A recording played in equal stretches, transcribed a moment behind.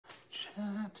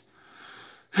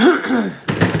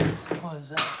What is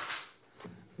that?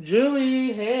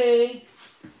 Julie, hey.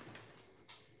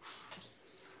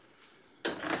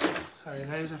 Sorry,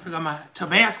 guys. I forgot my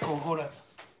Tabasco. Hold up.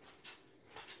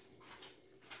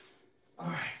 All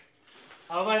right.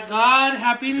 Oh, my God.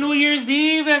 Happy New Year's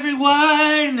Eve,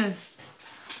 everyone.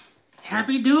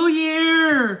 Happy New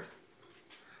Year.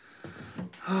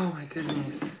 Oh, my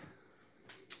goodness.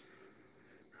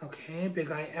 Okay,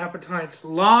 Big Eye Appetites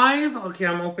live. Okay,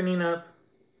 I'm opening up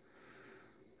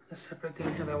a separate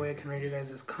thing here. That way I can read you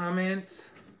guys' comments.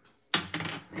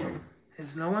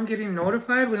 Is no one getting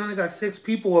notified? We only got 6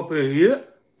 people up here.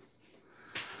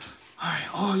 Alright,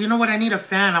 oh, you know what? I need a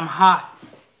fan. I'm hot.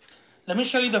 Let me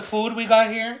show you the food we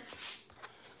got here.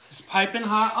 It's piping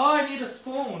hot. Oh, I need a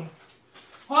spoon.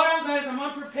 Hold on, guys. I'm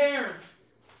unprepared.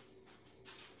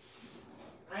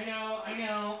 I know.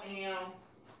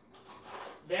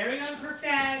 Very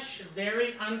unprofesh.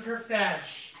 Very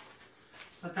unprofesh.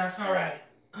 But that's alright.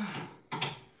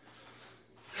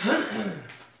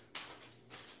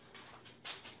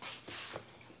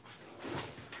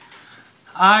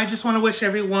 I just want to wish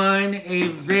everyone a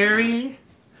very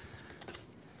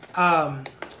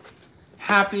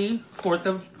happy 4th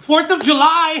of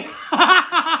July.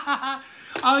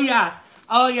 Oh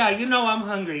yeah, you know I'm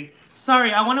hungry.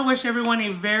 Sorry, I want to wish everyone a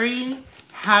very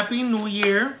happy New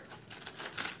Year.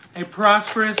 A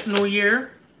prosperous New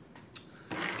Year.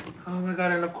 Oh my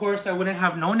God, and of course I wouldn't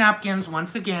have no napkins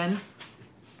once again.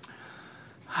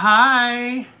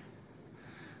 Hi.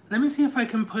 Let me see if I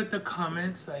can put the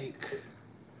comments like...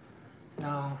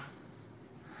 No.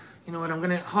 You know what, I'm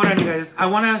gonna... Hold on, you guys. I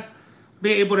want to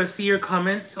be able to see your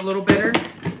comments a little better.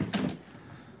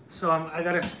 So I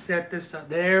gotta set this up.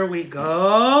 There we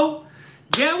go.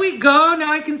 There we go.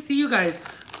 Now I can see you guys.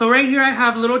 So right here I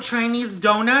have little Chinese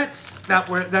donuts.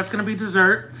 That's gonna be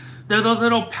dessert. They're those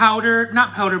little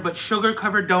not powder, but sugar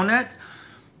covered donuts.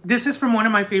 This is from one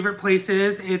of my favorite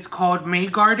places. It's called May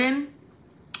Garden.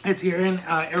 It's here in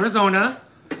Arizona,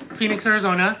 Phoenix,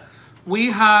 Arizona.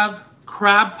 We have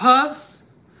crab puffs.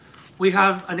 We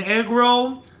have an egg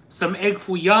roll, some egg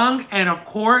foo young, and of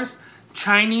course,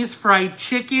 Chinese fried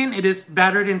chicken. It is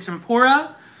battered in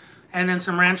tempura, and then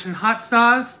some ranch and hot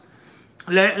sauce.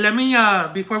 Let me,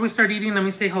 before we start eating, let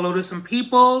me say hello to some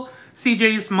people.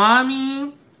 CJ's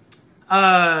mommy,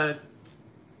 Kirere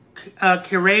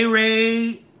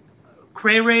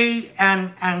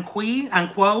and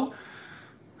Quo.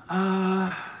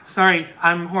 Sorry,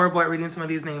 I'm horrible at reading some of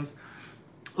these names.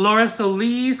 Laura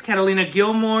Solis, Catalina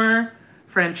Gilmore,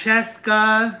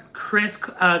 Francesca, Chris,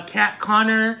 Kat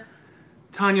Connor,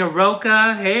 Tanya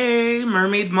Roca, hey,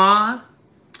 Mermaid Ma,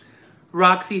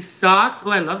 Roxy Socks.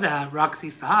 Oh, I love that. Roxy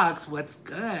Socks, what's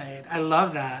good? I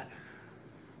love that.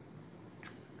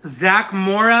 Zach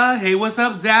Mora, hey, what's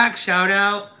up, Zach? Shout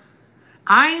out.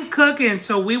 I ain't cooking,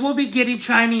 so we will be getting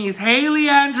Chinese. Hey,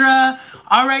 Leandra.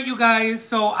 All right, you guys.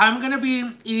 So I'm going to be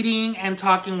eating and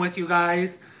talking with you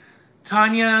guys.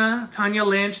 Tanya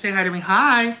Lynch, say hi to me.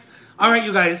 Hi. All right,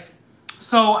 you guys.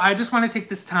 So I just want to take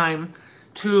this time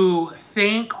to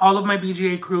thank all of my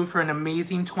BGA crew for an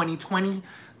amazing 2020.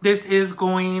 This is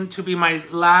going to be my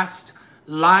last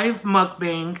live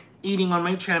mukbang eating on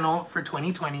my channel for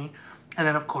 2020. And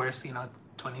then, of course, you know,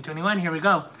 2021, here we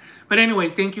go. But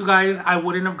anyway, thank you guys. I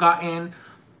wouldn't have gotten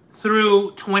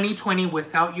through 2020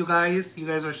 without you guys. You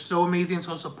guys are so amazing,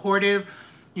 so supportive.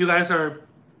 You guys are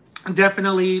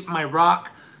definitely my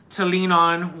rock to lean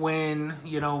on when,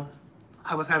 you know,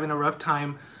 I was having a rough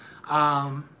time.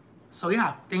 So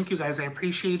yeah, thank you guys. I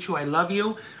appreciate you. I love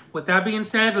you. With that being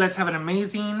said, let's have an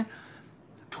amazing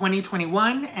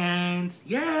 2021. And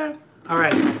yeah, all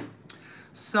right.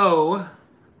 So...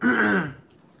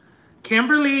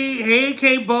 Kimberly, hey,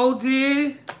 Kate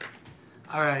Boldy.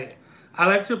 All right, I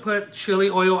like to put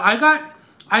chili oil.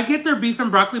 I get their beef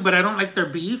and broccoli, but I don't like their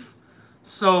beef.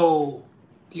 So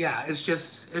yeah, it's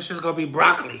just gonna be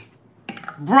broccoli.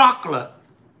 Broccoli.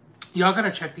 Y'all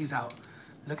gotta check these out.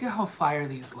 Look at how fire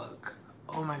these look.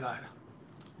 Oh my God.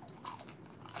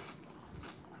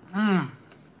 Oh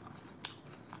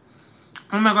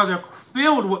my God, they're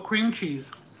filled with cream cheese.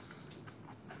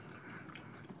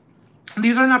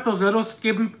 These are not those little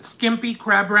skimpy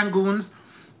crab rangoons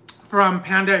from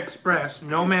Panda Express.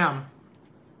 No, ma'am.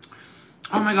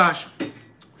 Oh my gosh.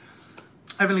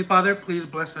 Heavenly Father, please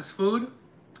bless this food.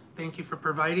 Thank you for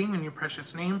providing in your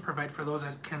precious name. Provide for those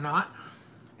that cannot.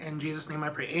 In Jesus' name I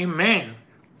pray. Amen.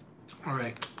 All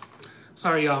right.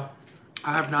 Sorry, y'all.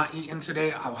 I have not eaten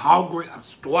today. I'm hungry. I'm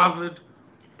starved.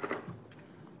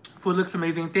 Food looks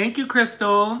amazing. Thank you,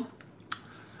 Crystal.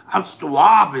 I'm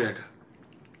starved.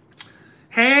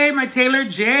 Hey, my Taylor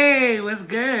J, what's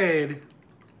good?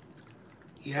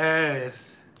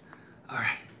 Yes. All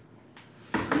right.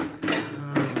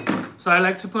 So I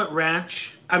like to put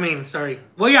ranch.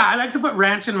 Well, yeah, I like to put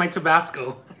ranch in my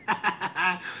Tabasco.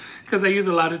 Because I use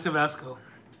a lot of Tabasco.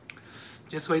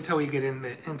 Just wait till we get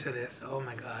into this. Oh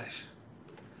my gosh.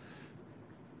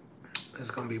 It's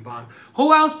going to be bomb.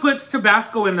 Who else puts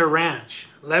Tabasco in their ranch?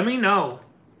 Let me know.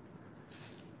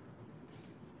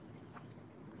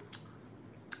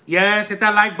 Yes, hit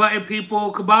that like button,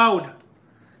 people. Kabod.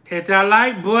 Hit that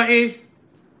like button.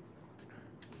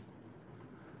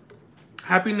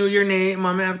 Happy New Year, Nate.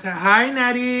 Mama Avatar. Hi,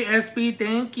 Natty. SB,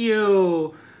 thank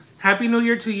you. Happy New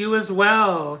Year to you as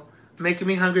well. Making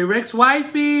me hungry. Rick's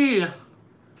wifey.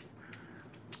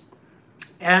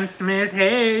 Ann Smith,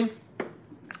 hey.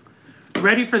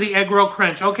 Ready for the egg roll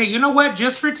crunch. Okay, you know what?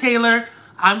 Just for Taylor,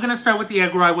 I'm going to start with the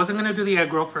egg roll. I wasn't going to do the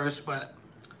egg roll first, but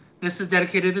this is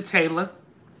dedicated to Taylor.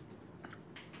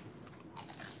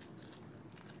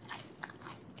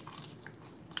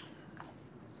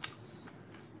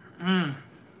 Mmm.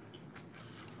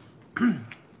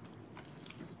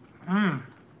 Mmm.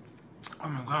 Oh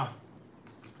my God.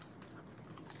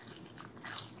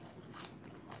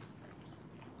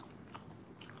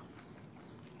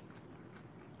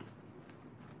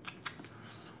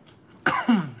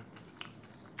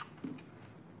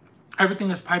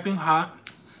 Everything is piping hot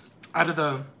out of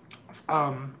the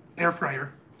air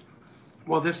fryer.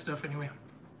 Well, this stuff anyway.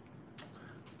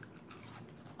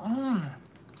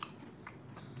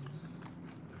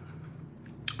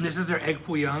 This is their egg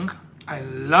foo young. I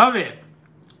love it.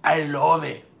 I love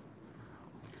it.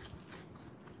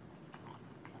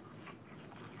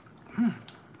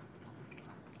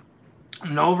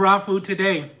 No raw food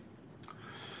today.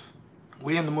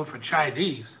 We in the mood for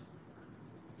Chinese.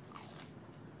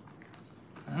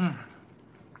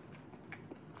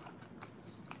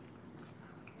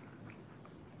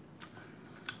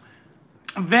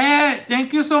 Vet,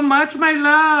 thank you so much, my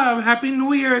love. Happy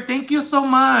New Year. Thank you so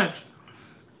much.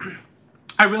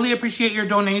 I really appreciate your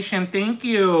donation. Thank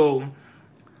you.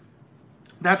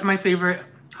 That's my favorite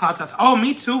hot sauce. Oh,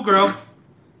 me too, girl.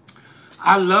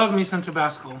 I love me some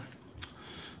Tabasco.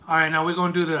 All right, now we're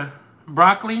going to do the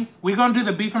broccoli. We're going to do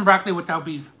the beef and broccoli without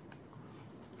beef.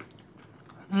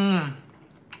 I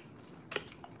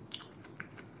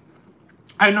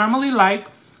normally like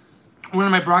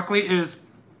when my broccoli is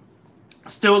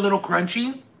still a little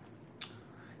crunchy.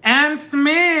 Ann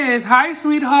Smith, hi,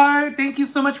 sweetheart. Thank you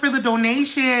so much for the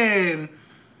donation.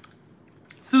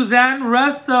 Suzanne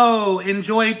Russo,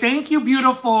 enjoy. Thank you,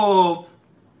 beautiful.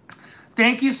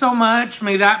 Thank you so much.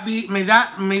 May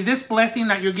this blessing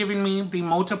that you're giving me be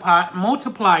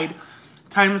multiplied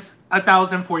times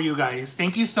 1,000 for you guys.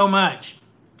 Thank you so much.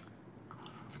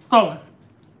 So,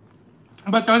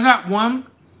 but there's that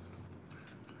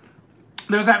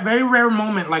very rare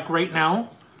moment, like right now,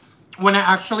 when I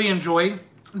actually enjoy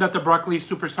that the broccoli is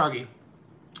super soggy.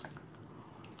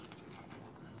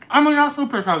 I mean, not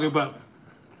super soggy, but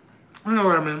you know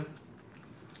what I mean.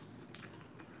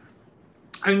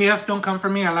 And yes, don't come for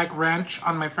me. I like ranch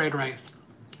on my fried rice.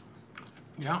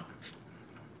 Yeah.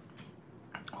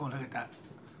 Oh, look at that.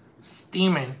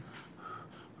 Steaming.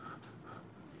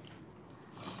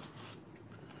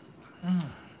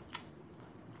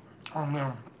 Oh,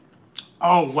 man.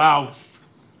 Oh, wow.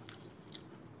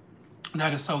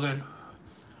 That is so good.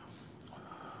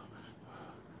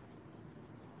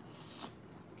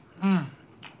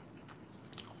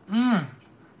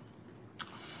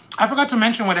 I forgot to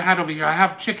mention what I had over here. I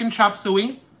have chicken chop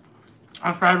suey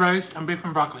on fried rice and beef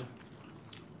and broccoli.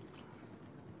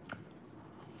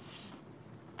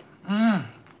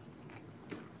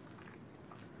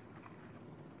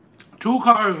 Two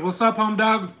cars. What's up, home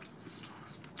dog?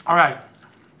 All right.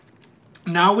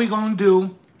 Now we're going to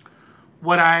do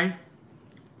what I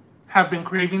have been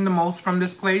craving the most from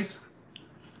this place.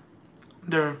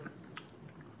 Their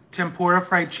tempura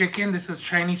fried chicken. This is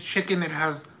Chinese chicken. It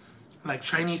has like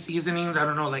Chinese seasonings. I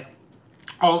don't know, like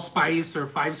allspice or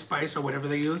 5-spice or whatever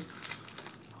they use.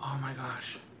 Oh my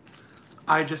gosh.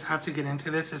 I just have to get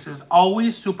into this. This is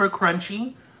always super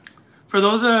crunchy. For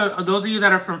those of you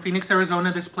that are from Phoenix,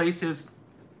 Arizona, this place is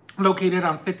located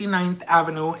on 59th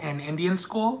Avenue and Indian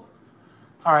School.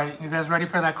 All right, you guys ready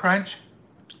for that crunch?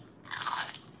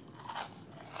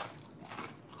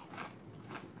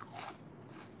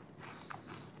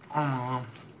 Oh my God.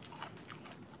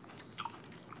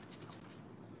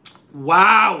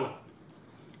 Wow.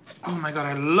 Oh my God,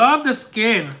 I love the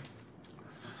skin.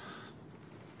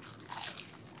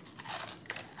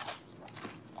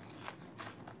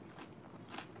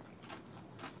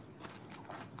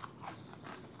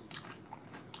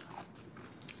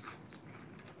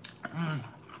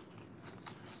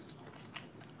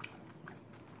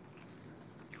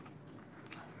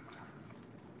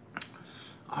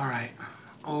 All right.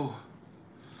 Oh,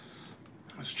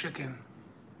 it's chicken.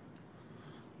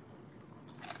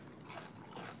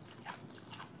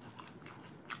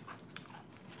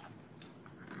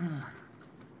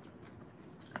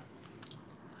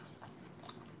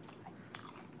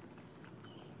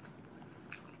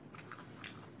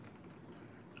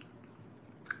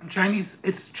 Chinese,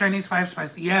 it's Chinese 5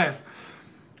 spicy. Yes.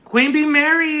 Queen Bee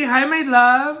Mary, hi my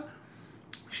love.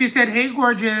 She said, hey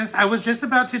gorgeous, I was just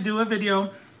about to do a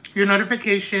video. Your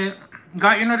notification,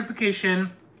 got your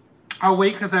notification. I'll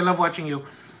wait because I love watching you.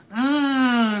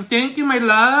 Thank you my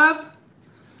love.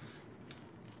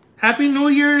 Happy New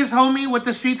Year's, homie, what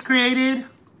the streets created.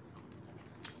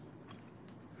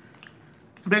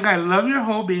 Big, I love your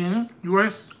whole being. You are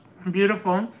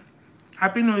beautiful.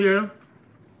 Happy New Year.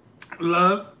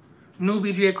 Love. New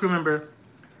BGA crew member.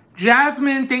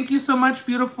 Jasmine, thank you so much,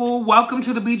 beautiful. Welcome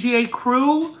to the BGA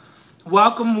crew.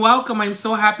 Welcome, welcome. I'm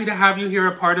so happy to have you here,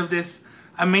 a part of this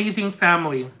amazing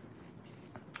family.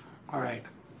 All right.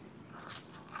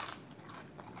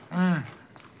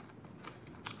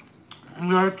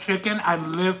 Your chicken, I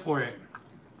live for it.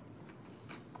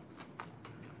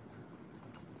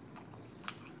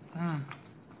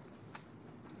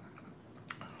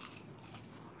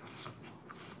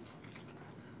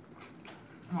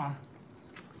 Wow.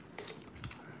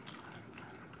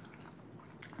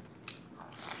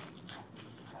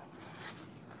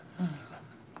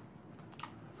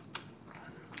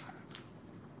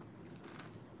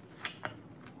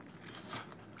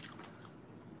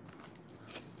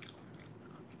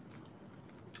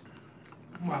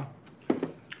 Wow.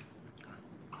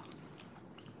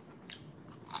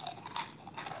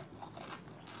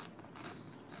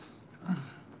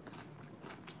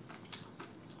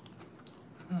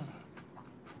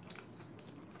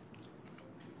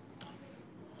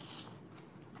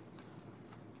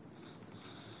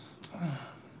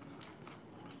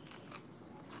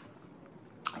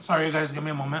 Sorry, you guys, give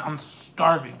me a moment. I'm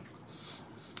starving.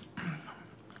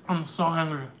 I'm so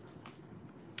hungry.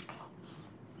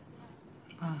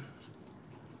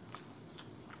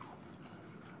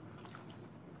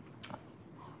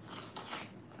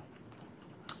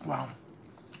 Wow.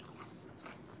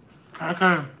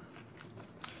 Okay.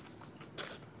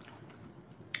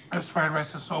 This fried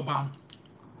rice is so bomb.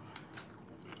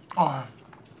 Oh.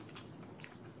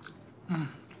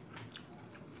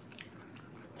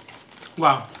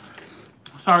 Wow.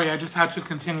 Sorry, I just had to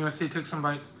continuously take some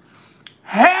bites.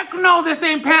 Heck no, this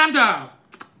ain't Panda.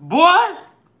 Boy.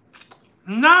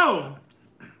 No.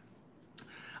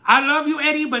 I love you,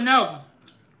 Eddie, but no.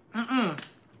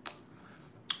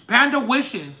 Panda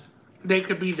wishes they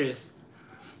could be this.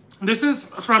 This is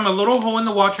from a little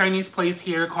hole-in-the-wall Chinese place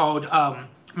here called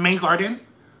May Garden.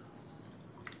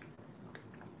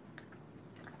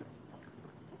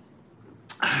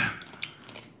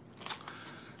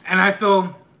 And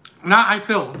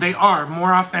they are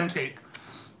more authentic.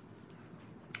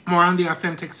 More on the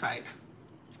authentic side.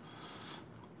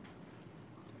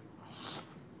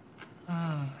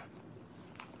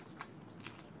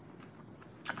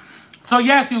 So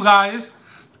yes, you guys,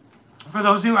 for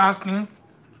those of you asking,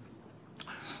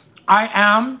 I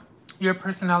am your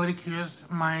personality cures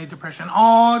my depression.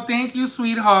 Oh, thank you,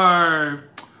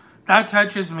 sweetheart. That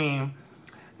touches me.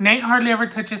 Nate hardly ever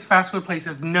touches fast food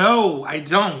places. No, I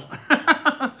don't.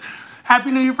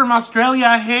 Happy New Year from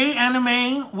Australia. Hey,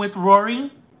 Anime with Rory.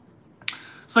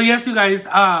 So yes, you guys,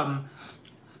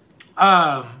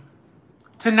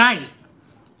 tonight,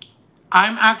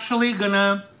 I'm actually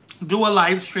gonna do a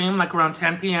live stream like around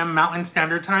 10 p.m. Mountain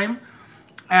Standard Time.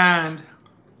 And,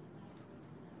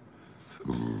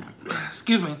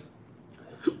 excuse me.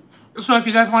 So if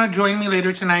you guys want to join me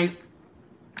later tonight,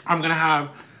 I'm going to have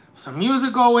some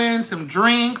music going, some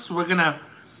drinks. We're going to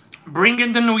bring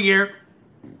in the new year.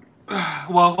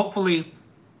 Well, hopefully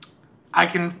I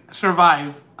can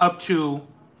survive up to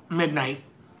midnight.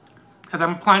 Because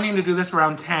I'm planning to do this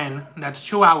around 10. That's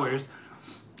 2 hours.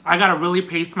 I got to really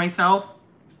pace myself.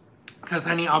 Because,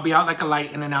 honey, I'll be out like a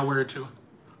light in an hour or two.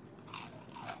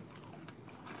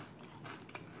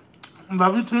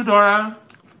 Love you too, Dora.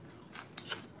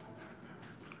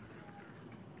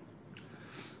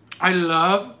 I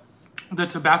love the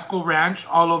Tabasco ranch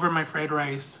all over my fried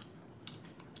rice.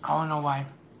 I don't know why.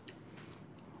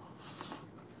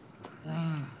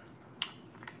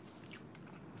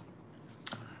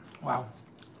 Wow.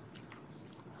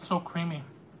 So creamy.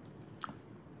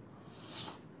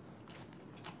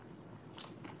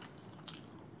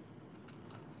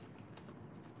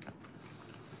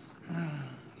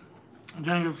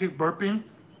 Then you keep burping.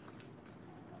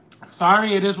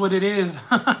 Sorry, it is what it is.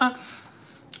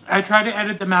 I try to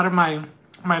edit them out of my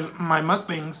my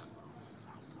mukbangs.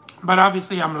 But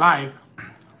obviously I'm live.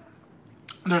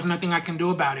 There's nothing I can do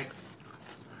about it.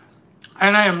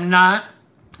 And I am not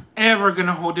ever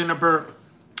gonna hold in a burp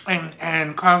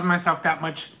and cause myself that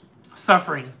much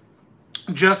suffering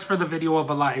just for the video of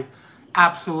a live.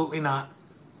 Absolutely not.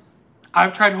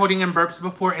 I've tried holding in burps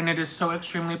before and it is so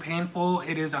extremely painful.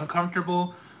 It is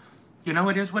uncomfortable. You know,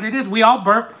 it is what it is. We all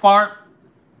burp, fart,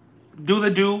 do the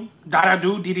do,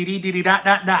 da-da-do, dee-dee-dee,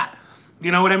 dee-dee-da-da-da.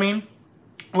 You know what I mean?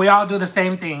 We all do the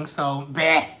same thing, so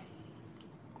bleh.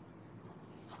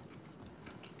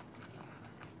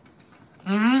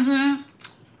 Mm-hmm.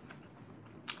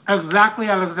 Exactly,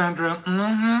 Alexandra.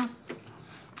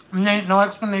 Mm-hmm. No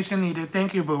explanation needed.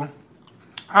 Thank you, boo. All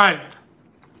right.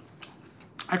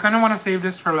 I kind of want to save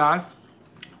this for last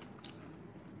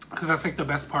because that's like the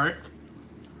best part.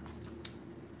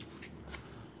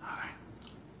 All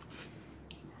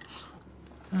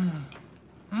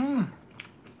right.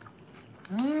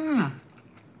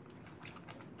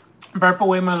 Burp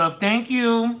away, my love. Thank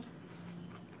you.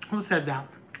 Who said that?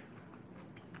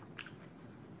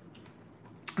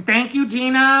 Thank you,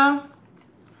 Tina.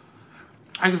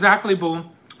 Exactly, boo.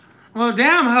 Well,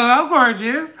 damn. Hello,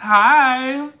 gorgeous.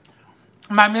 Hi.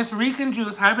 My Miss Rican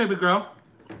Juice. Hi, baby girl.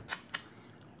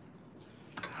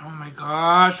 Oh, my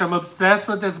gosh. I'm obsessed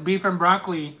with this beef and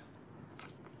broccoli.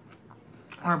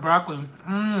 Or broccoli.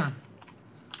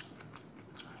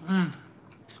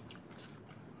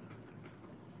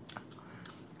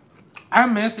 I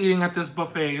miss eating at this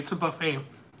buffet. It's a buffet.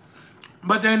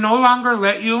 But they no longer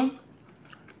let you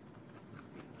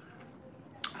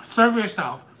serve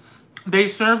yourself. They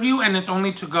serve you and it's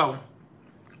only to go.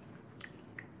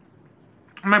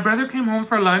 My brother came home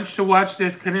for lunch to watch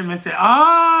this. Couldn't miss it.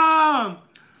 Oh!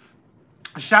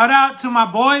 Shout out to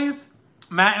my boys.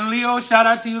 Matt and Leo. Shout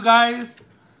out to you guys.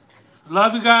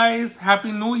 Love you guys.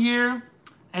 Happy New Year.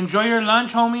 Enjoy your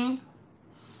lunch, homie.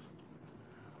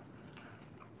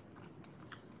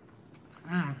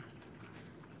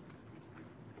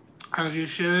 As you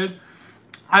should.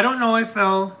 I don't know if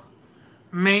I'll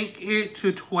make it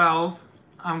to 12.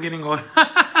 I'm getting old.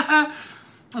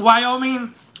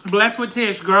 Wyoming, blessed with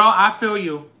Tish. Girl, I feel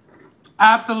you.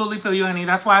 Absolutely feel you, honey.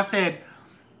 That's why I said,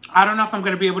 I don't know if I'm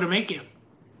going to be able to make it.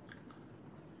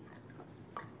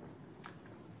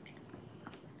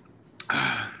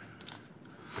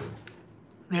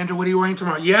 Andrew, what are you wearing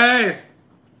tomorrow? Yes.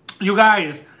 You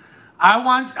guys, I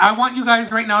want you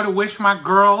guys right now to wish my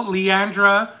girl,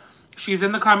 Leandra, she's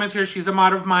in the comments here, she's a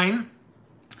mod of mine,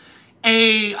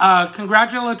 a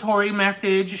congratulatory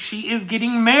message. She is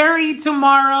getting married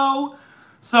tomorrow.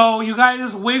 So you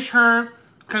guys wish her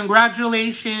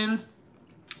congratulations.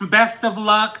 Best of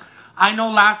luck. I know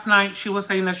last night she was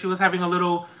saying that she was having a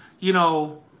little, you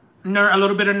know, a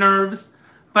little bit of nerves.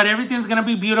 But everything's going to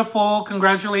be beautiful.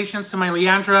 Congratulations to my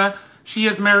Leandra. She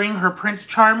is marrying her Prince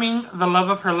Charming, the love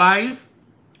of her life.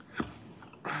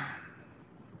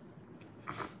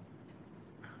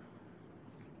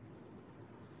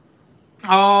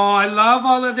 Oh, I love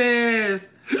all of this.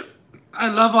 I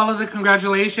love all of the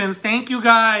congratulations. Thank you,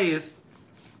 guys.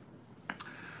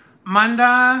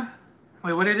 Manda,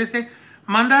 wait, what did it say?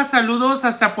 Manda saludos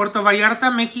hasta Puerto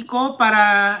Vallarta, México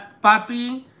para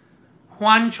Papi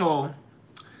Juancho.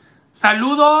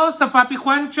 Saludos a Papi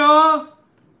Juancho.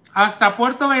 Hasta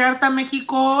Puerto Vallarta,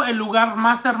 México, el lugar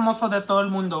más hermoso de todo el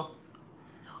mundo.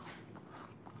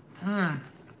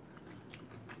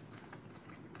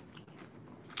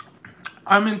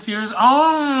 I'm in tears.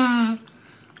 Oh,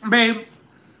 babe,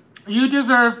 you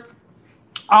deserve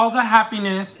all the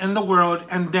happiness in the world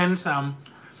and then some.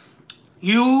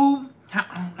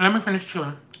 Let me finish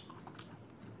chewing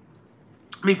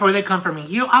before they come for me.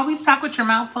 You always talk with your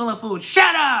mouth full of food.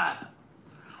 Shut up!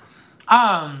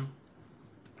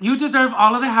 You deserve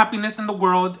all of the happiness in the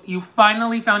world. You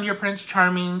finally found your Prince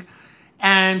Charming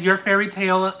and your fairy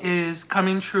tale is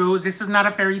coming true. This is not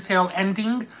a fairy tale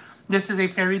ending. This is a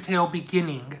fairy tale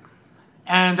beginning.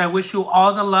 And I wish you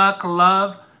all the luck,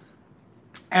 love.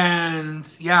 And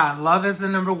yeah, love is the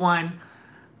number one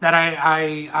that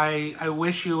I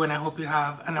wish you and I hope you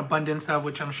have an abundance of,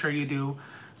 which I'm sure you do.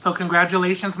 So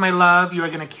congratulations, my love. You are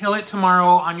going to kill it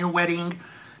tomorrow on your wedding.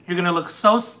 You're going to look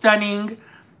so stunning.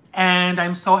 And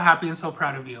I'm so happy and so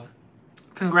proud of you.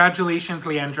 Congratulations,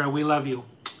 Leandra. We love you.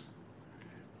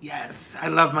 Yes, I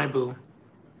love my boo.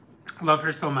 Love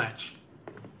her so much.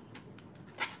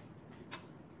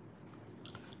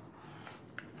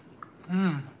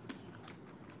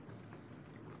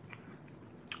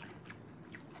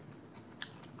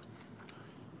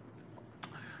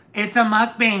 It's a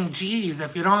mukbang. Jeez,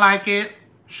 if you don't like it,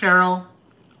 Cheryl.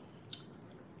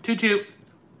 Toot toot.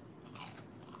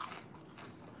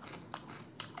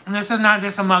 And this is not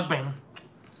just a mukbang.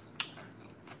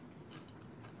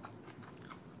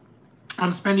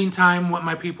 I'm spending time with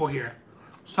my people here.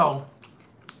 So,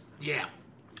 yeah.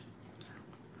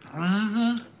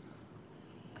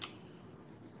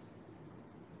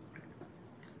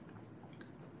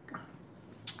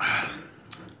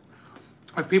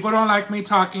 If people don't like me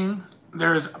talking,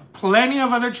 there's plenty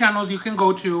of other channels you can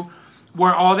go to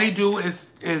where all they do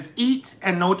is eat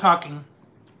and no talking.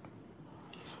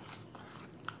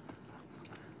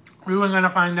 We were gonna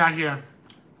find that here.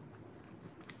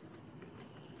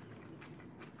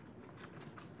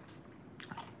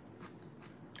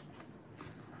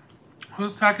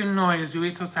 Who's talking noise? You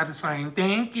eat so satisfying.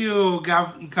 Thank you,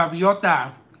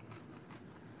 Gaviota.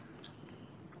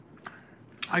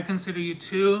 I consider you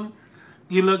too.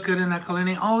 You look good in that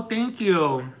colony. Oh, thank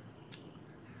you.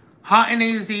 Hot and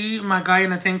AZ, my guy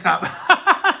in a tank top.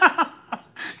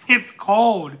 It's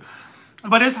cold.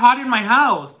 But it's hot in my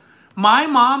house. My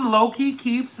mom low-key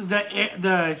keeps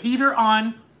the heater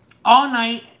on all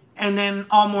night and then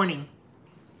all morning.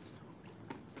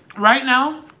 Right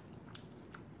now,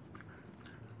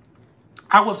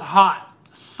 I was hot.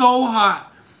 So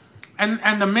hot.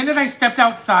 And the minute I stepped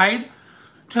outside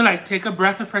to like take a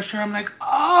breath of fresh air, I'm like,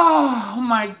 oh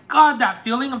my God, that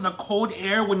feeling of the cold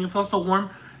air when you feel so warm,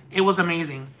 it was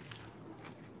amazing.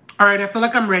 All right, I feel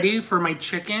like I'm ready for my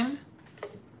chicken.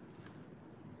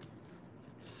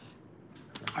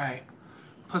 All right,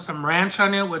 put some ranch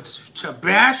on it with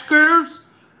Tabascos.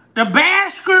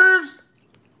 Tabascos.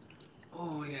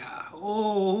 Oh yeah,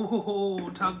 oh,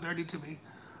 talk dirty to me.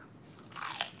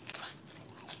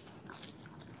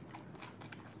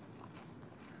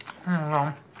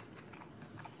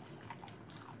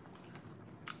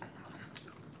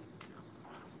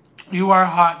 You are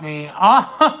hot, Nate.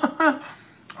 Oh,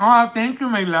 oh, thank you,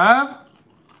 my love.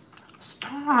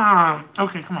 Stop.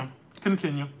 Okay, come on.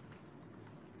 Continue.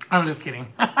 I'm just kidding.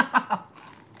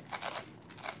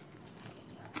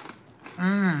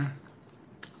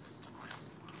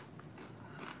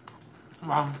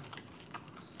 Wow.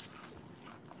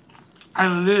 I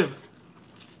live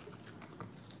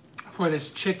for this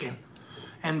chicken.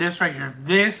 And this right here.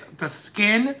 This, the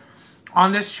skin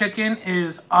on this chicken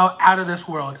is out of this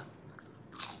world.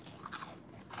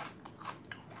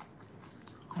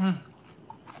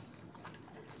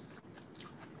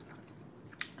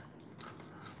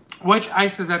 Which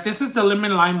ice is that? This is the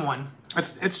lemon lime one.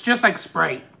 It's just like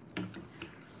Sprite.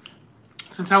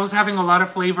 Since I was having a lot of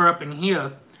flavor up in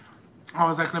here, I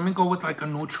was like, let me go with like a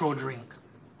neutral drink.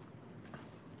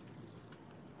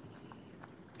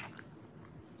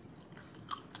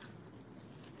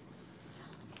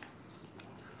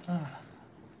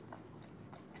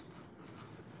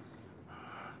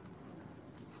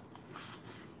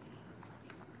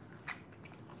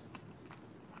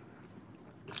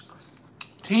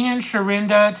 T and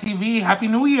Sharinda TV, Happy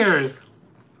New Year's.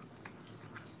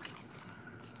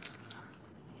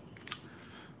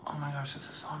 Oh my gosh, this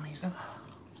is so amazing.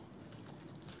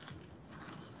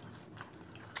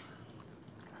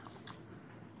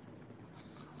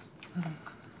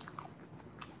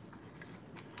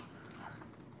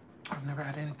 I've never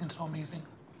had anything so amazing.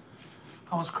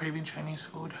 I was craving Chinese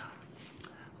food,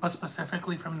 but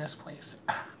specifically from this place.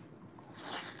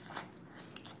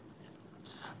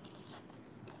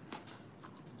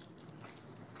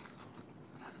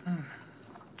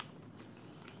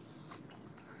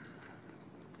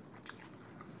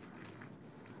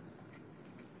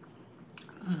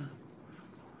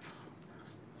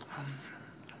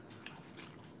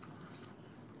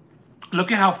 Look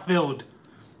at how filled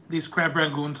these crab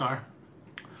rangoons are.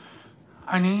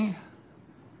 I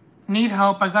need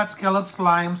help. I got scallops,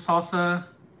 lime, salsa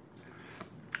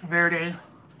verde.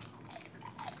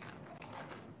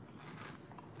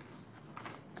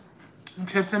 And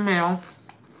chips and mayo.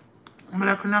 But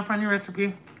I could not find your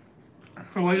recipe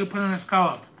for what you put in the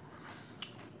scallops.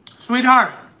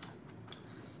 Sweetheart.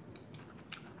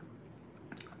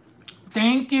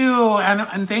 Thank you.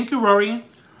 And thank you, Rory.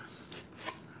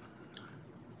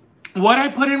 What I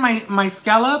put in my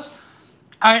scallops,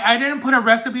 I didn't put a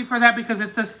recipe for that because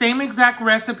it's the same exact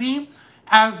recipe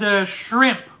as the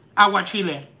shrimp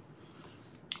aguachile.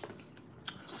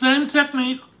 Same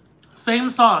technique, same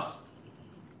sauce.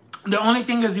 The only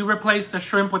thing is you replace the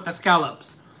shrimp with the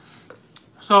scallops.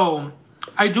 So,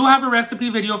 I do have a recipe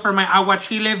video for my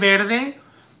aguachile verde,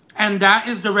 and that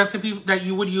is the recipe that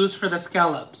you would use for the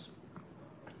scallops.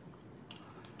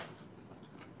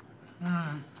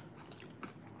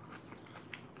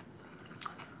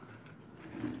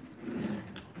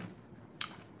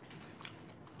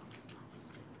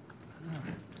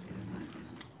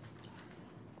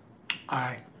 All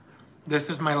right, This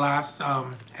is my last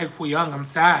egg foo young. I'm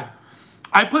sad.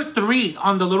 I put 3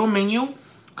 on the little menu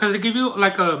because they give you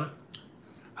like a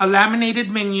laminated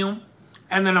menu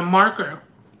and then a marker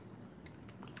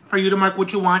for you to mark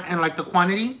what you want and like the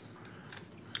quantity.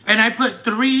 And I put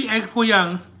 3 egg foo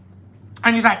youngs.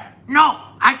 And he's like, no,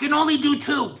 I can only do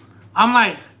 2. I'm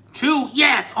like, 2?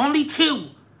 Yes, only 2.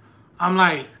 I'm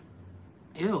like,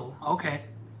 ew, okay.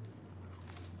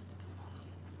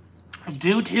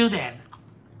 Do 2 then.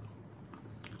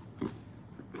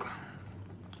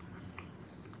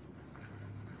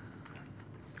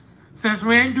 Since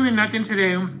we ain't doing nothing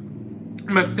today,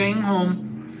 but staying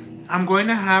home, I'm going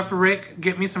to have Rick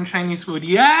get me some Chinese food.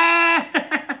 Yes!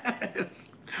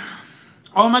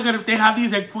 Oh my God, if they have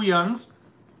these egg foo youngs,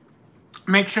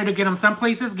 make sure to get them. Some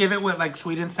places give it with like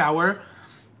sweet and sour.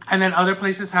 And then other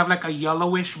places have like a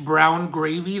yellowish brown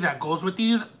gravy that goes with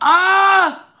these.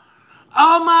 Ah!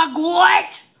 Oh my God!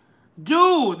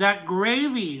 Dude, that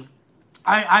gravy.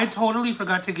 I totally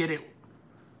forgot to get it.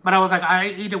 But I was like, I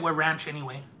eat it with ranch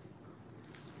anyway.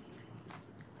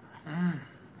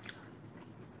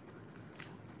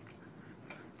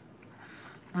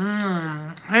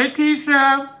 Hey,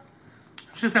 Keisha.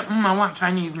 She said, I want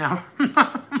Chinese now.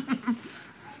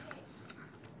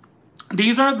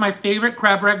 These are my favorite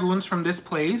crab ragoons from this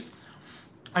place.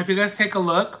 If you guys take a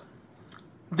look,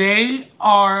 they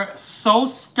are so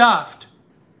stuffed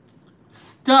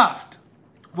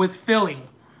with filling.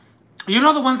 You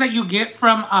know the ones that you get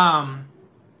from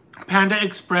Panda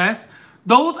Express?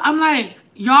 Those, I'm like,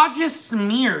 y'all just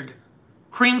smeared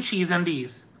cream cheese in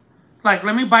these. Like,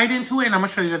 let me bite into it and I'm gonna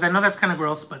show you guys. I know that's kind of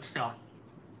gross, but still.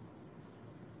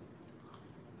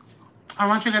 I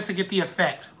want you guys to get the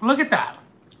effect. Look at that.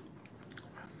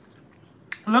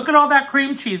 Look at all that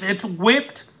cream cheese. It's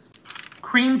whipped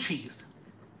cream cheese.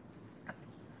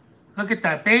 Look at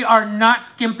that. They are not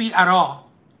skimpy at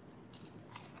all.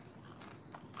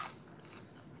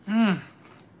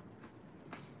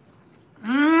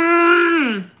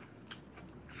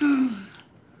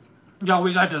 Y'all,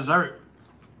 we got dessert.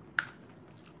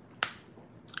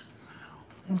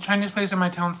 The Chinese place in my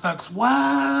town sucks. What?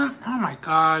 Oh my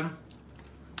God.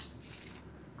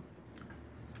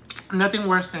 Nothing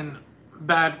worse than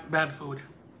bad food.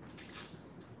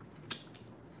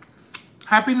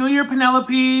 Happy New Year,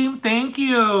 Penelope. Thank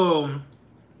you.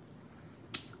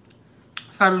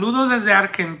 Saludos desde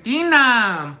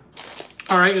Argentina.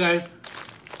 All right, you guys.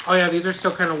 Oh yeah, these are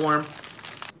still kind of warm.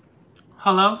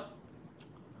 Hello?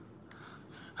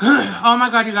 Oh my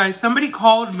God, you guys. Somebody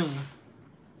called me.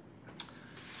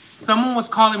 Someone was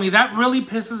calling me. That really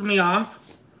pisses me off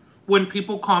when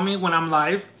people call me when I'm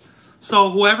live. So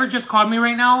whoever just called me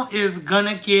right now is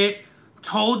gonna get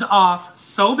told off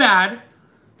so bad.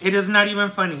 It is not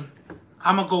even funny.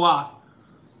 I'm gonna go off.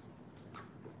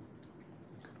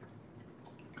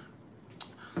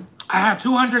 I had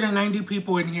 290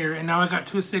 people in here and now I got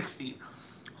 260.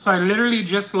 So I literally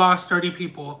just lost 30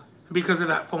 people because of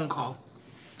that phone call.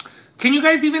 Can you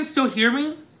guys even still hear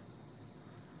me?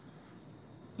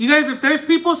 You guys, if there's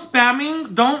people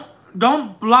spamming,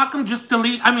 don't block them, just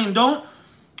delete. I mean, don't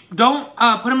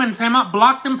put them in timeout.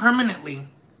 Block them permanently.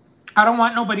 I don't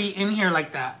want nobody in here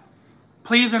like that.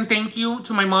 Please and thank you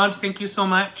to my mods. Thank you so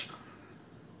much.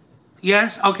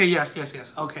 Yes? Okay, yes.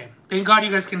 Okay. Thank God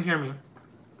you guys can hear me.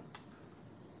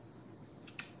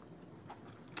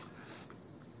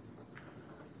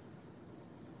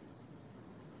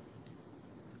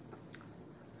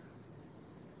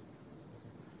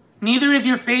 Neither is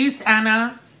your face,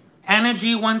 Anna. Anna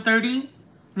G130.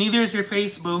 Neither is your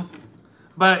face, boo.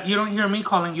 But you don't hear me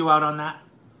calling you out on that.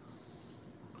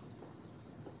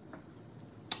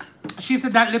 She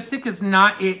said that lipstick is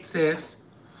not it, sis.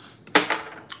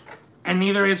 And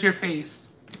neither is your face.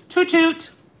 Toot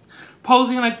toot.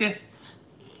 Posing like this.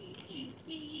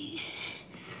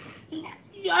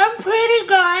 I'm pretty,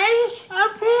 guys.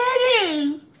 I'm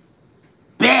pretty.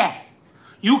 Bah.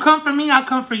 You come for me, I'll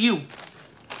come for you.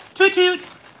 Toot toot.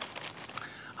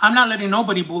 I'm not letting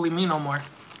nobody bully me no more.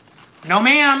 No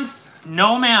ma'ams.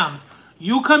 No ma'ams.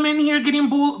 You come in here getting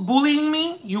bullying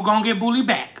me, you gonna get bullied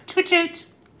back. Toot toot.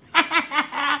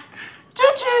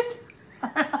 Toot toot.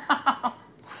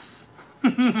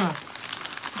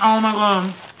 Oh my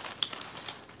God.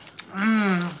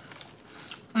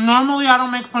 Normally I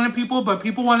don't make fun of people, but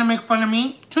people want to make fun of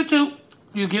me. Toot toot.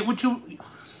 You get what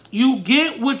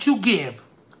you give.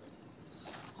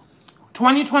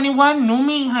 2021, new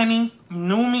me, honey.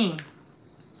 New me.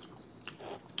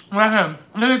 Right here.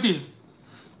 Look at these.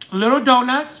 Little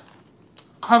donuts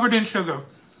covered in sugar.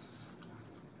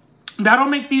 That'll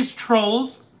make these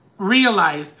trolls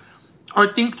realize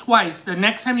or think twice. The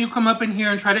next time you come up in here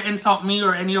and try to insult me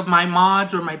or any of my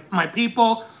mods or my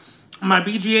people, my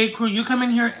BGA crew, you come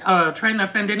in here trying to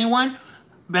offend anyone,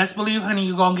 best believe, honey,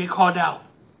 you're going to get called out.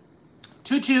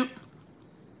 Toot toot.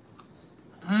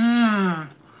 Mmm.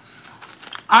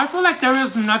 I feel like there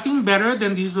is nothing better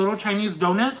than these little Chinese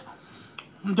donuts.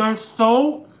 They're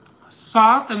so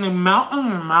soft and they melt in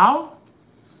your mouth.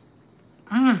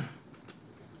 Mmm.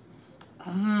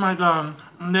 Oh my God.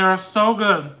 They are so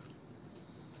good.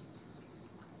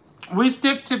 We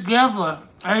stick together.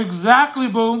 Exactly,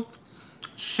 boo.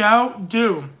 Shall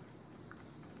do.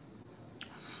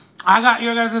 I got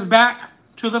your guys' back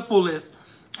to the fullest.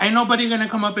 Ain't nobody gonna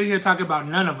come up in here talking about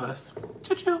none of us.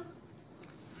 Choo-choo.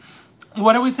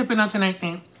 What are we sipping on tonight,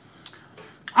 Nate?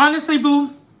 Honestly,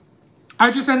 boo,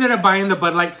 I just ended up buying the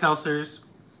Bud Light seltzers.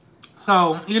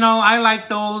 So, you know, I like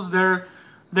those. They're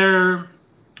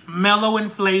mellow in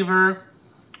flavor.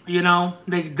 You know,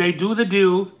 they do the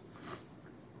do.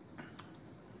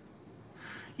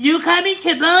 You coming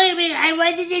to bully me? I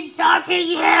wasn't insulting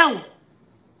you.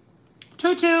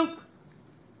 Toot toot.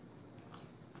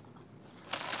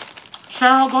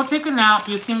 Cheryl, go take a nap.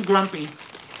 You seem grumpy.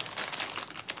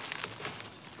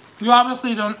 You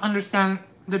obviously don't understand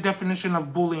the definition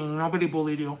of bullying. Nobody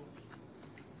bullied you.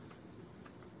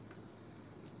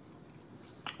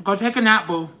 Go take a nap,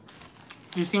 boo.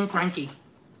 You seem cranky.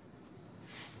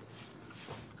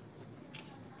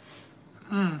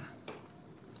 Mmm.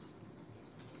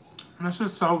 This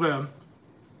is so good.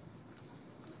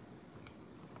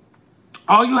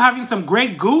 Oh, you having some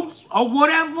Grey Goose or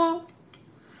whatever?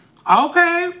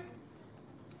 Okay.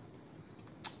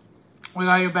 We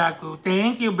got your back, boo.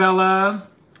 Thank you, Bella.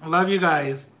 I love you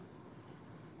guys.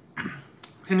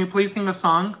 Can you please sing a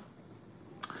song?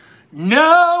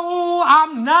 No,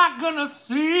 I'm not gonna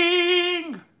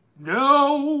sing.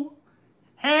 No.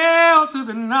 Hell to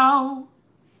the no.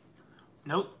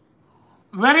 Nope.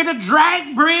 Ready to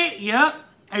drag, Brit? Yep,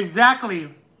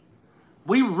 exactly.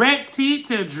 We ready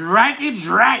to drag it,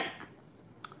 drag.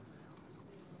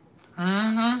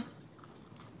 Mm-hmm.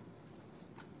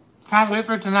 Can't wait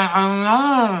for tonight.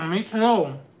 I know, me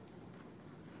too.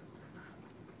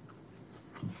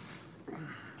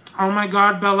 Oh my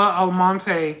God, Bella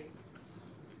Almonte.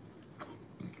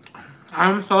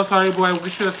 I'm so sorry, boy. I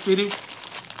wish you a speedy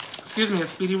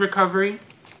recovery.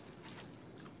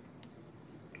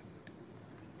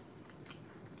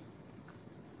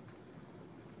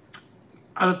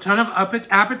 A ton of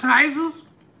appetizers?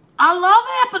 I love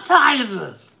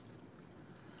appetizers.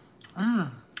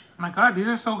 My God, these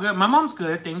are so good. My mom's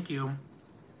good, thank you.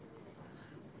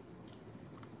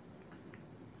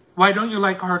 Why don't you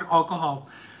like hard alcohol?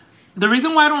 The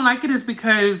reason why I don't like it is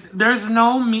because there's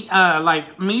no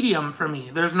like medium for me.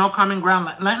 There's no common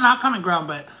ground. Not common ground,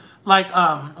 but like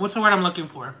what's the word I'm looking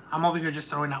for? I'm over here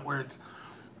just throwing out words.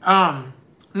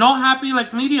 No happy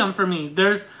like medium for me.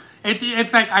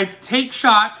 It's like I take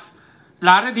shots,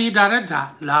 la da dee da da da,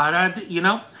 la da, you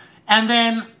know, and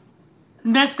then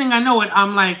next thing I know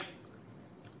I'm like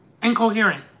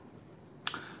incoherent.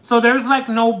 So there's like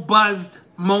no buzzed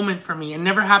moment for me. It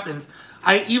never happens.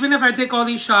 Even if I take all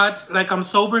these shots, like I'm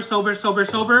sober,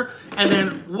 and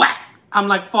then whack, I'm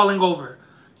like falling over.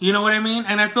 You know what I mean?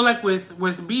 And I feel like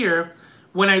with beer,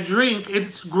 when I drink,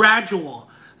 it's gradual.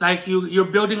 Like you're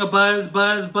building a buzz,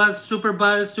 super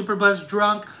buzz,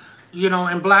 drunk, you know,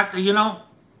 and black, you know.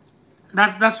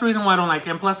 That's the reason why I don't like it.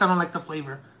 And plus, I don't like the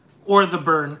flavor or the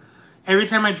burn. Every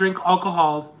time I drink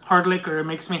alcohol, hard liquor, it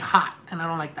makes me hot, and I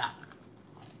don't like that.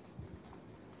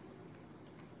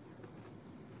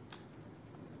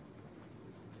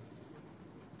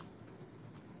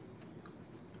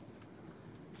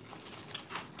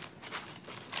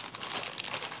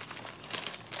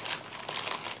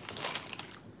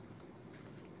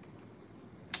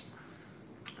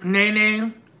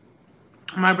 Nene,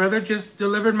 my brother just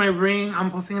delivered my ring. I'm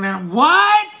posting it on.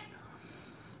 What?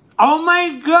 Oh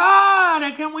my God,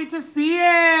 I can't wait to see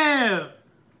it.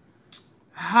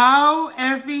 How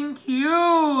effing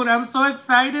cute. I'm so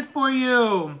excited for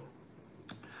you.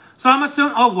 So I'm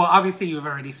assuming, oh, well, obviously you've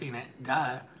already seen it.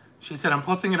 Duh. She said I'm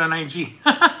posting it on IG.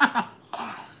 I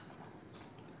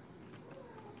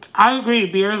agree,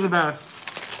 beer is the best.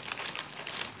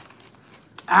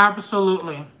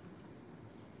 Absolutely.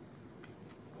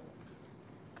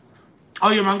 Oh,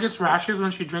 your mom gets rashes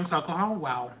when she drinks alcohol?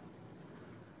 Wow.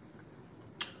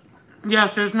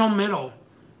 Yes, there's no middle.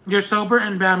 You're sober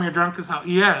and bam, you're drunk as hell.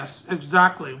 Yes,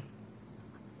 exactly.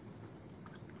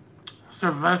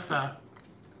 Cerveza.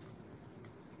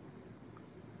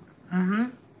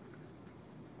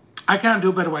 I can't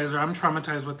do Budweiser. I'm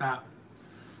traumatized with that.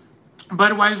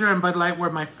 Budweiser and Bud Light were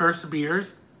my first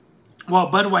beers.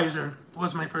 Well, Budweiser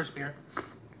was my first beer.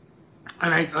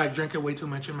 And I like drank it way too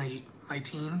much in my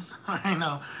teens. I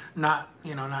know, not,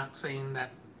 you know, not saying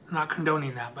that, not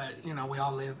condoning that, but, you know, we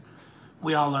all live,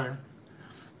 we all learn.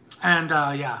 And,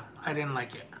 yeah, I didn't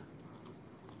like it.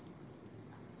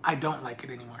 I don't like it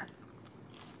anymore.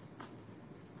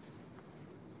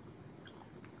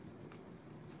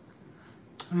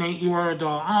 Nate, you are a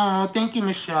doll. Oh, thank you,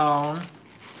 Michelle.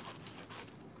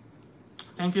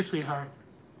 Thank you, sweetheart.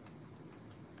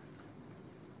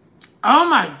 Oh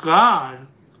my God.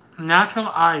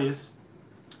 Natural ice.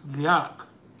 Yuck.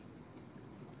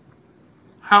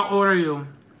 How old are you?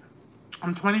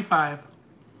 I'm 25.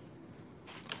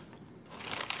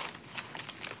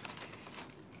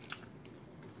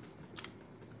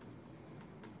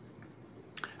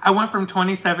 I went from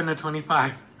 27 to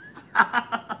 25.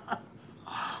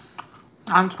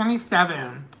 I'm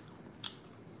 27.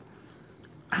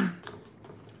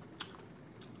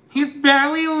 He's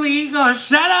barely legal.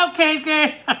 Shut up,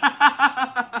 KK.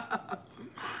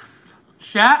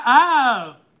 Shut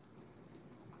up.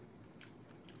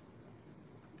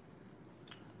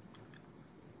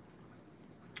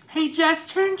 He just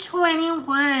turned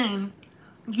 21.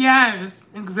 Yes,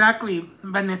 exactly,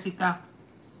 Vanessita.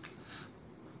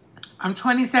 I'm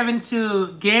 27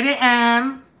 too. Get it,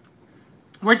 Em?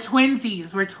 We're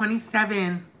twinsies. We're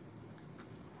 27.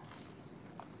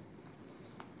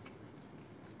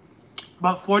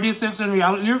 But 46 in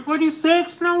reality. You're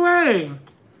 46? No way.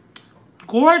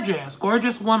 Gorgeous.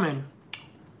 Gorgeous woman.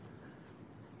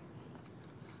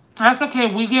 That's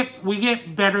okay. We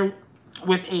get better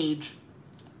with age.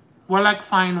 We're like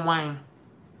fine wine.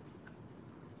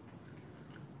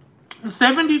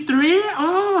 73?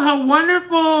 Oh, how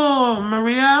wonderful,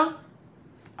 Maria.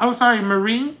 Oh, sorry,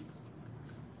 Marie.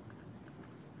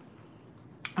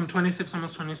 I'm 26,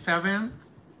 almost 27.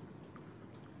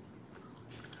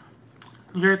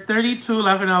 You're 32,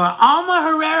 Lavanella. Alma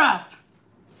Herrera.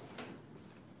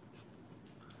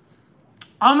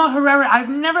 Alma Herrera. I've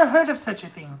never heard of such a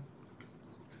thing.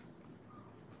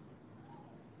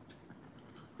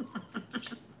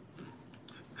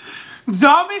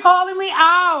 Don't be calling me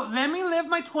out. Let me live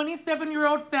my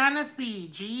 27-year-old fantasy.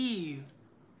 Jeez.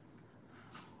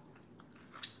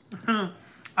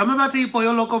 I'm about to eat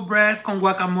pollo loco breast con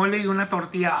guacamole y una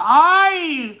tortilla.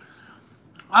 ¡Ay!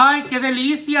 ¡Ay, qué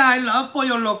delicia! I love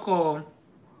pollo loco.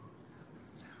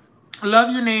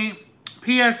 Love you, Nate.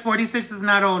 P.S. 46 is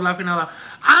not old, Lafinella.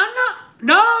 I'm not...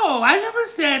 No, I never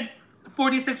said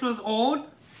 46 was old.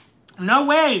 No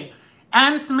way.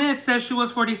 Ann Smith says she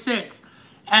was 46.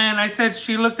 And I said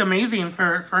she looked amazing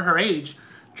for her age.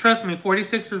 Trust me,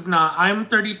 46 is not. I'm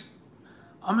 30...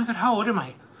 Oh my God, how old am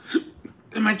I?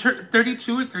 Am I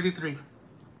 32 or 33?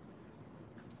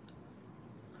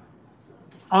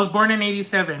 I was born in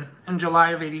 87, in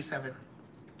July of 87.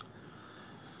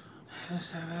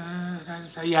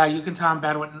 Yeah, you can tell I'm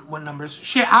bad with numbers.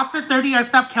 Shit, after 30, I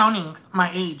stopped counting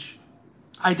my age.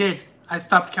 I did. I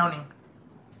stopped counting.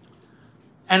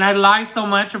 And I lie so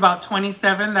much about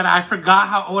 27 that I forgot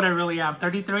how old I really am.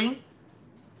 33?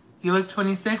 You look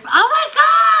 26? Oh my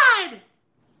God!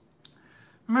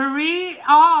 Marie,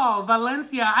 oh,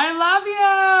 Valencia, I love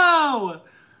you!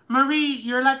 Marie,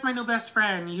 you're like my new best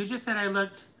friend. You just said I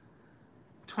looked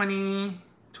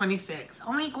 26.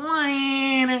 Oh my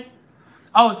God.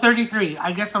 Oh, 33.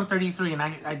 I guess I'm 33 and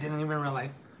I didn't even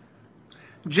realize.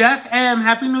 Jeff M,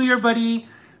 Happy New Year, buddy.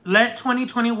 Let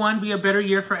 2021 be a better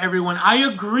year for everyone. I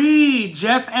agree.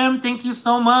 Jeff M, thank you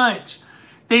so much.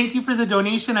 Thank you for the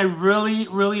donation. I really,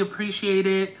 really appreciate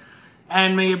it.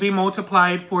 And may it be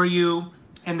multiplied for you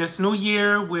in this new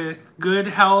year with good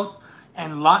health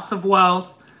and lots of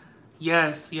wealth.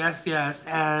 Yes, yes, yes.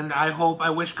 And I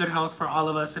wish good health for all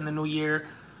of us in the new year.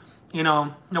 You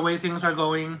know, the way things are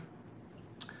going,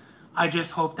 I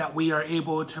just hope that we are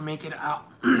able to make it out,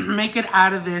 make it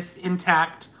out of this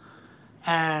intact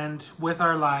and with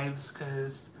our lives,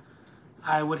 because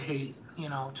I would hate, you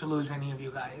know, to lose any of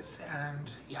you guys.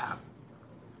 And yeah,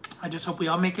 I just hope we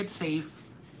all make it safe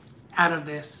out of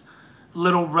this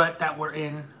little rut that we're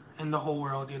in the whole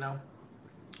world, you know.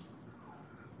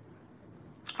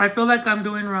 I feel like I'm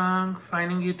doing wrong,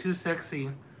 finding you too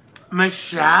sexy.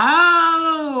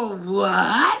 Michelle,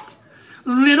 what?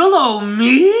 Little old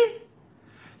me?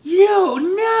 You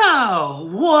know,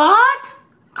 what?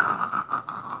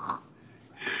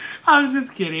 I'm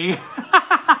just kidding.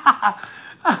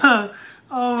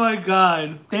 Oh my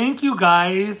God. Thank you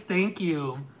guys. Thank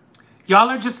you. Y'all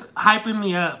are just hyping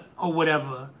me up or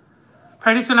whatever.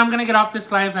 Pretty soon I'm going to get off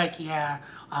this live like, yeah,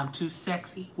 I'm too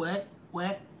sexy. What?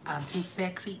 What? I'm too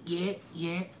sexy. Yeah,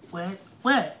 yeah. What?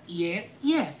 What? Yeah,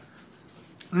 yeah.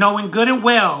 Knowing good and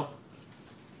well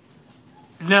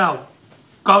No.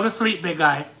 Go to sleep, big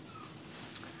guy.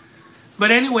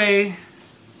 But anyway,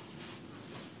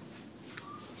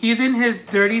 he's in his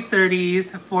dirty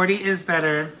 30s. 40 is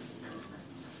better.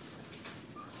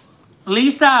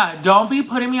 Lisa, don't be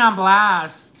putting me on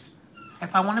blast.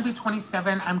 If I want to be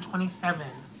 27, I'm 27.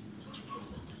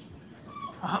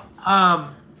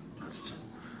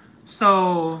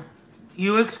 So,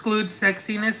 you exclude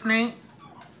sexiness, Nate?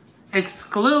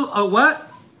 Exclude? Oh,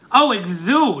 what? Oh,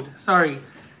 exude. Sorry.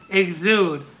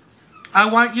 Exude. I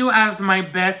want you as my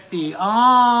bestie.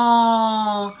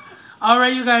 Oh. All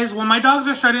right, you guys. Well, my dogs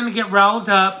are starting to get riled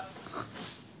up.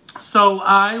 So,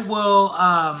 I will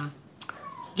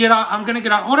get out. I'm going to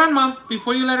get out. Hold on, Mom.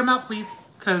 Before you let him out, please.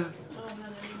 Because,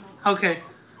 okay.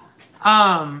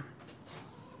 All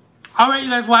right, you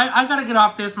guys. Well, I got to get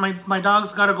off this. My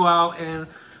dogs got to go out. And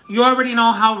you already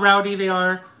know how rowdy they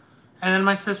are. And then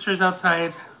my sister's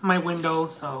outside my window.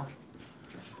 So,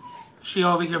 she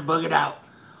over here bugged out.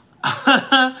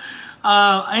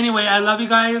 Anyway, I love you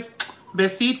guys.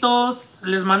 Besitos.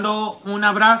 Les mando un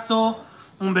abrazo.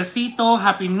 Un besito.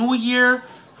 Happy New Year.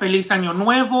 Feliz Año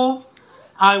Nuevo.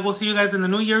 I will see you guys in the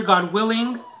new year, God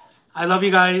willing. I love you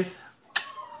guys.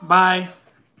 Bye.